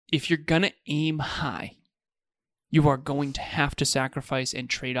if you're going to aim high, you are going to have to sacrifice and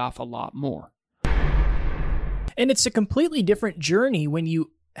trade off a lot more. And it's a completely different journey when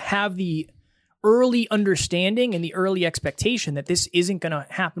you have the early understanding and the early expectation that this isn't going to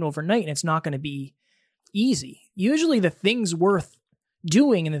happen overnight and it's not going to be easy. Usually the things worth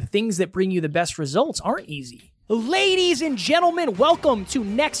doing and the things that bring you the best results aren't easy. Ladies and gentlemen, welcome to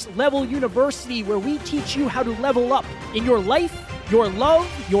Next Level University, where we teach you how to level up in your life, your love,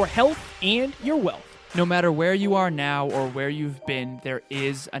 your health, and your wealth. No matter where you are now or where you've been, there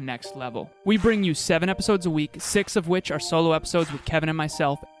is a next level. We bring you 7 episodes a week, 6 of which are solo episodes with Kevin and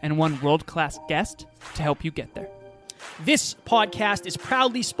myself, and 1 world-class guest to help you get there. This podcast is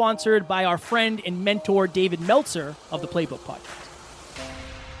proudly sponsored by our friend and mentor, David Meltzer of the Playbook Podcast.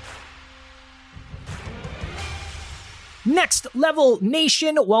 Next Level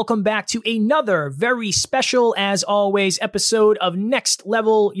Nation, welcome back to another very special, as always, episode of Next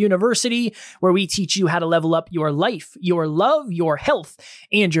Level University, where we teach you how to level up your life, your love, your health,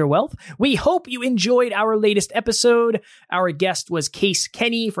 and your wealth. We hope you enjoyed our latest episode. Our guest was Case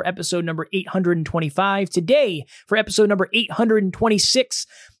Kenny for episode number 825. Today, for episode number 826,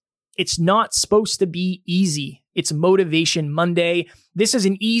 it's not supposed to be easy. It's Motivation Monday. This is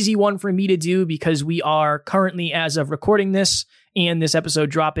an easy one for me to do because we are currently, as of recording this and this episode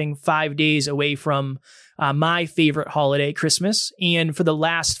dropping, 5 days away from my favorite holiday, Christmas. And for the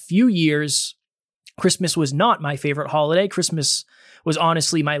last few years, Christmas was not my favorite holiday. Christmas was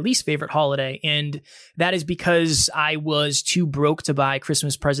honestly my least favorite holiday. And that is because I was too broke to buy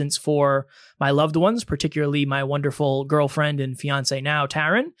Christmas presents for my loved ones, particularly my wonderful girlfriend and fiance now,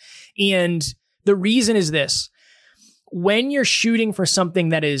 Taryn. And the reason is this. When you're shooting for something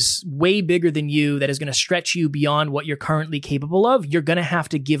that is way bigger than you, that is going to stretch you beyond what you're currently capable of, you're going to have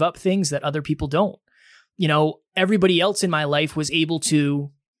to give up things that other people don't. You know, everybody else in my life was able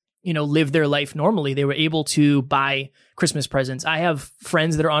to, live their life normally. They were able to buy Christmas presents. I have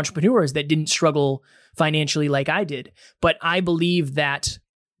friends that are entrepreneurs that didn't struggle financially like I did, but I believe that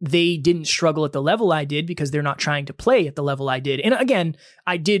they didn't struggle at the level I did because they're not trying to play at the level I did. And again,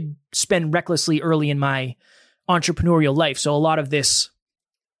 I did spend recklessly early in my entrepreneurial life. So a lot of this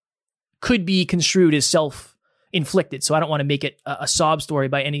could be construed as self-inflicted. So I don't want to make it a sob story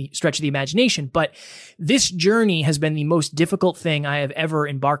by any stretch of the imagination. But this journey has been the most difficult thing I have ever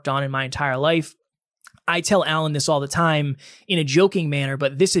embarked on in my entire life. I tell Alan this all the time in a joking manner,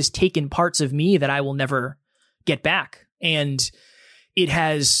 but this has taken parts of me that I will never get back. And it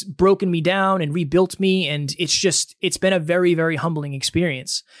has broken me down and rebuilt me. And it's been a very, very humbling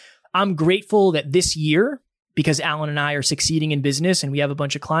experience. I'm grateful that this year, because Alan and I are succeeding in business and we have a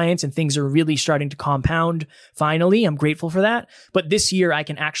bunch of clients and things are really starting to compound finally. I'm grateful for that. But this year I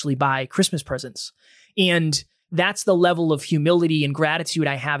can actually buy Christmas presents. And that's the level of humility and gratitude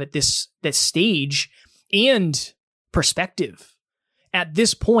I have at this stage and perspective. At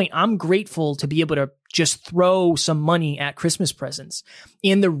this point, I'm grateful to be able to just throw some money at Christmas presents.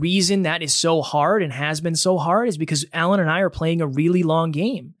 And the reason that is so hard and has been so hard is because Alan and I are playing a really long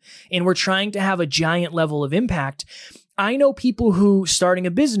game and we're trying to have a giant level of impact. I know people who starting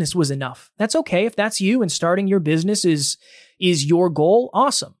a business was enough. That's okay. If that's you and starting your business is your goal,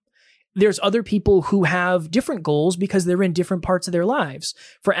 awesome. There's other people who have different goals because they're in different parts of their lives.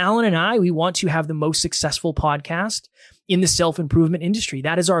 For Alan and I, we want to have the most successful podcast in the self-improvement industry.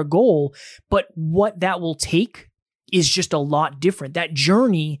 That is our goal. But what that will take is just a lot different. That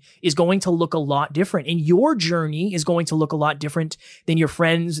journey is going to look a lot different. And your journey is going to look a lot different than your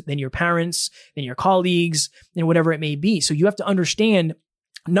friends, than your parents, than your colleagues, and whatever it may be. So you have to understand,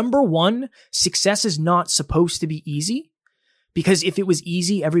 number one, success is not supposed to be easy. Because if it was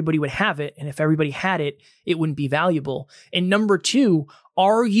easy, everybody would have it. And if everybody had it, it wouldn't be valuable. And number two,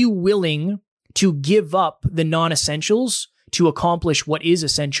 are you willing to give up the non-essentials to accomplish what is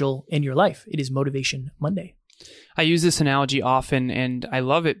essential in your life? It is Motivation Monday. I use this analogy often and I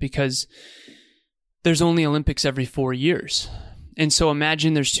love it because there's only Olympics every 4 years. And so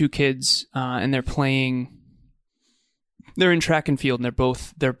imagine there's 2 kids and they're in track and field and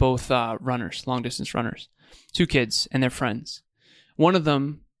they're both runners, long distance runners. 2 kids and they're friends. One of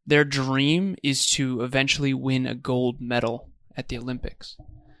them, their dream is to eventually win a gold medal at the Olympics.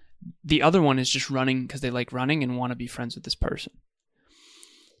 The other one is just running because they like running and want to be friends with this person.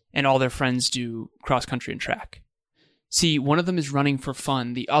 And all their friends do cross country and track. See, one of them is running for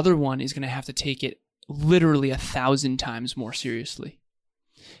fun. The other one is going to have to take it literally 1,000 times more seriously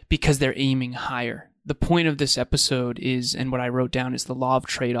because they're aiming higher. The point of this episode is, and what I wrote down is the law of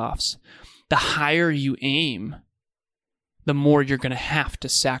trade-offs. The higher you aim, the more you're going to have to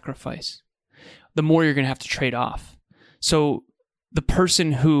sacrifice, the more you're going to have to trade off. So the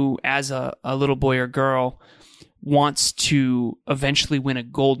person who, as a little boy or girl, wants to eventually win a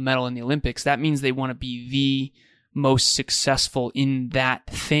gold medal in the Olympics, that means they want to be the most successful in that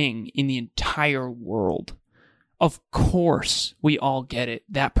thing in the entire world. Of course, we all get it.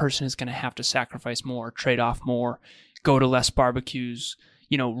 That person is going to have to sacrifice more, trade off more, go to less barbecues,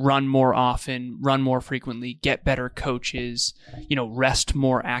 run more often, run more frequently, get better coaches, rest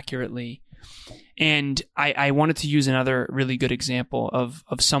more accurately. And I wanted to use another really good example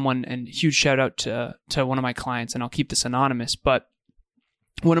of someone, and huge shout out to one of my clients, and I'll keep this anonymous, but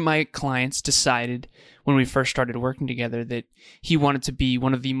one of my clients decided when we first started working together that he wanted to be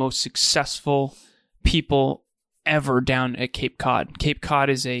one of the most successful people ever down at Cape Cod. Cape Cod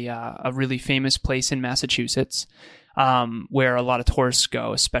is a really famous place in Massachusetts where a lot of tourists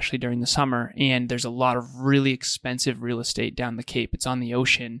go, especially during the summer. And there's a lot of really expensive real estate down the Cape. It's on the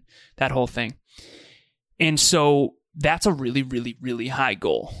ocean, that whole thing. And so that's a really, really, really high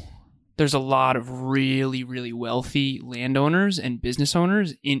goal. There's a lot of really, really wealthy landowners and business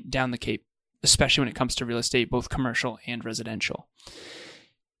owners down the Cape, especially when it comes to real estate, both commercial and residential.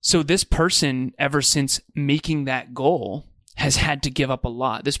 So this person, ever since making that goal, has had to give up a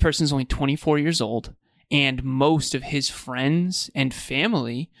lot. This person is only 24 years old, and most of his friends and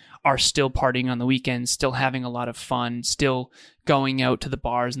family are still partying on the weekends, still having a lot of fun, still going out to the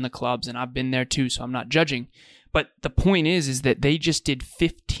bars and the clubs, and I've been there too, so I'm not judging. But the point is that they just did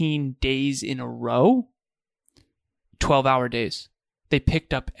 15 days in a row, 12-hour days. They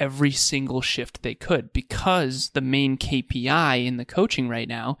picked up every single shift they could because the main KPI in the coaching right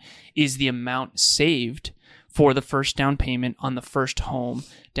now is the amount saved for the first down payment on the first home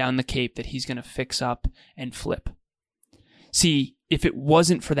down the Cape that he's going to fix up and flip. See, if it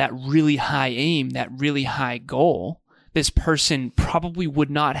wasn't for that really high aim, that really high goal, this person probably would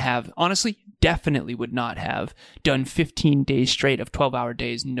not have, honestly, definitely would not have done 15 days straight of 12-hour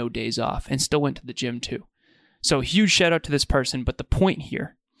days, no days off, and still went to the gym too. So huge shout out to this person. But the point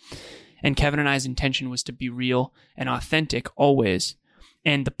here, and Kevin and I's intention was to be real and authentic always.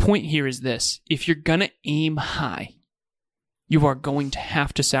 And the point here is this: if you're going to aim high, you are going to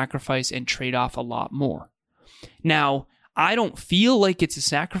have to sacrifice and trade off a lot more. Now, I don't feel like it's a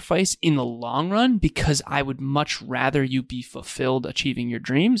sacrifice in the long run because I would much rather you be fulfilled achieving your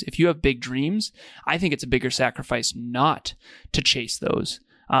dreams. If you have big dreams, I think it's a bigger sacrifice not to chase those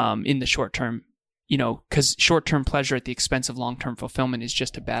in the short term. Because short-term pleasure at the expense of long-term fulfillment is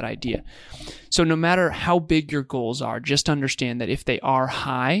just a bad idea. So no matter how big your goals are, just understand that if they are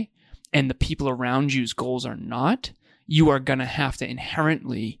high and the people around you's goals are not, you are going to have to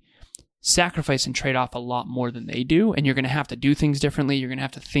inherently sacrifice and trade off a lot more than they do. And you're going to have to do things differently. You're going to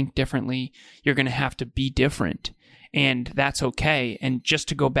have to think differently. You're going to have to be different. And that's okay. And just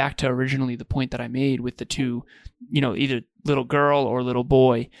to go back to originally the point that I made with the two, either little girl or little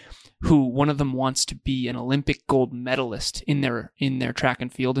boy, who one of them wants to be an Olympic gold medalist in their track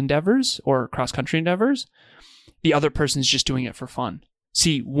and field endeavors or cross-country endeavors. The other person is just doing it for fun.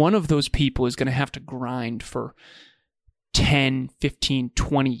 See, one of those people is going to have to grind for 10, 15,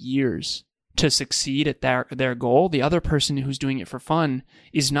 20 years to succeed at their goal. The other person who's doing it for fun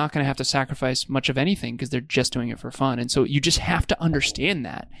is not going to have to sacrifice much of anything because they're just doing it for fun. And so you just have to understand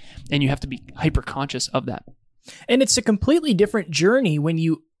that, and you have to be hyper conscious of that. And it's a completely different journey when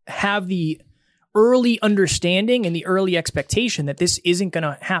you have the early understanding and the early expectation that this isn't going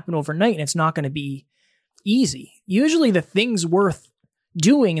to happen overnight and it's not going to be easy. Usually the things worth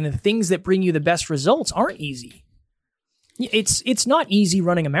doing and the things that bring you the best results aren't easy. It's not easy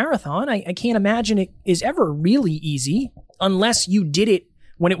running a marathon. I can't imagine it is ever really easy unless you did it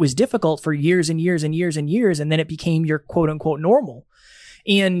when it was difficult for years and years and years and years, and then it became your quote unquote normal.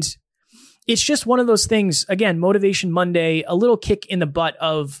 And it's just one of those things, again, Motivation Monday, a little kick in the butt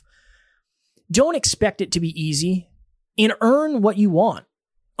of don't expect it to be easy and earn what you want.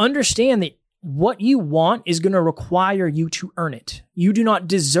 Understand that what you want is going to require you to earn it. You do not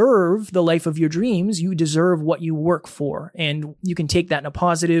deserve the life of your dreams. You deserve what you work for. And you can take that in a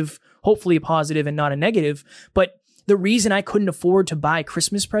positive, hopefully a positive and not a negative. But the reason I couldn't afford to buy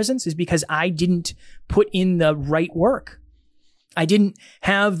Christmas presents is because I didn't put in the right work. I didn't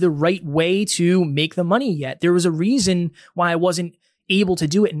have the right way to make the money yet. There was a reason why I wasn't able to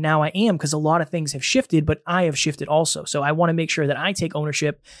do it, and now I am, because a lot of things have shifted, but I have shifted also. So I want to make sure that I take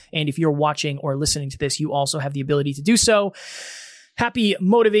ownership, and if you're watching or listening to this, you also have the ability to do so. Happy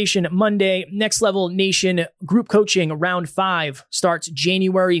Motivation Monday. Next Level Nation group coaching round 5 starts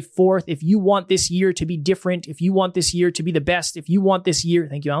January 4th. If you want this year to be different, if you want this year to be the best, if you want this year,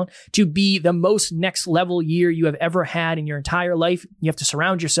 thank you, Alan, to be the most next level year you have ever had in your entire life, you have to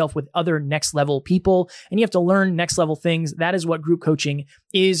surround yourself with other next level people and you have to learn next level things. That is what group coaching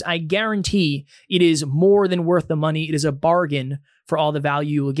is. I guarantee it is more than worth the money. It is a bargain for all the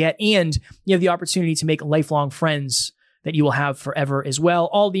value you will get. And you have the opportunity to make lifelong friends that you will have forever as well.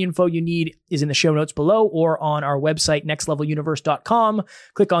 All the info you need is in the show notes below or on our website, nextleveluniverse.com.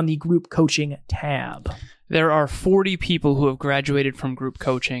 Click on the group coaching tab. There are 40 people who have graduated from group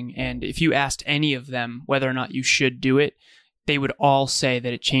coaching, and if you asked any of them whether or not you should do it, they would all say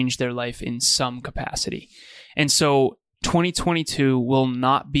that it changed their life in some capacity. And so 2022 will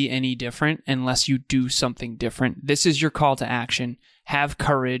not be any different unless you do something different. This is your call to action. Have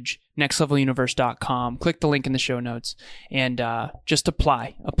courage. nextleveluniverse.com. Click the link in the show notes and just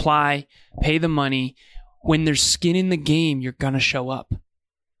apply. Apply, pay the money. When there's skin in the game, you're going to show up.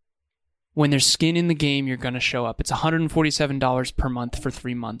 When there's skin in the game, you're going to show up. It's $147 per month for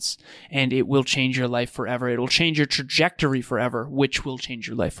 3 months, and it will change your life forever. It will change your trajectory forever, which will change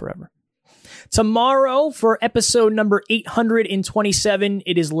your life forever. Tomorrow for episode number 827,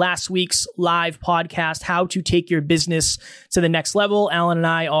 it is last week's live podcast, How to Take Your Business to the Next Level. Alan and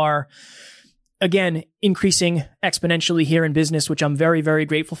I are, again, increasing exponentially here in business, which I'm very, very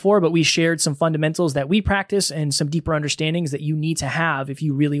grateful for. But we shared some fundamentals that we practice and some deeper understandings that you need to have if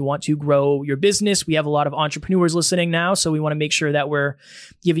you really want to grow your business. We have a lot of entrepreneurs listening now, so we want to make sure that we're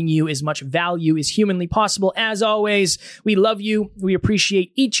giving you as much value as humanly possible. As always, we love you. We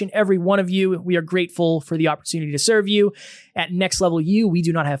appreciate each and every one of you. We are grateful for the opportunity to serve you. At Next Level U, we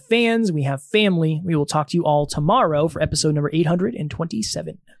do not have fans. We have family. We will talk to you all tomorrow for episode number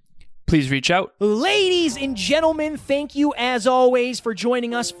 827. Please reach out. Ladies and gentlemen, thank you as always for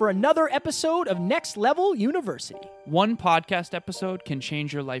joining us for another episode of Next Level University. One podcast episode can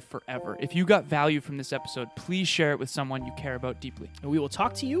change your life forever. If you got value from this episode, please share it with someone you care about deeply. And we will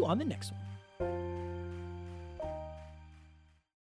talk to you on the next one.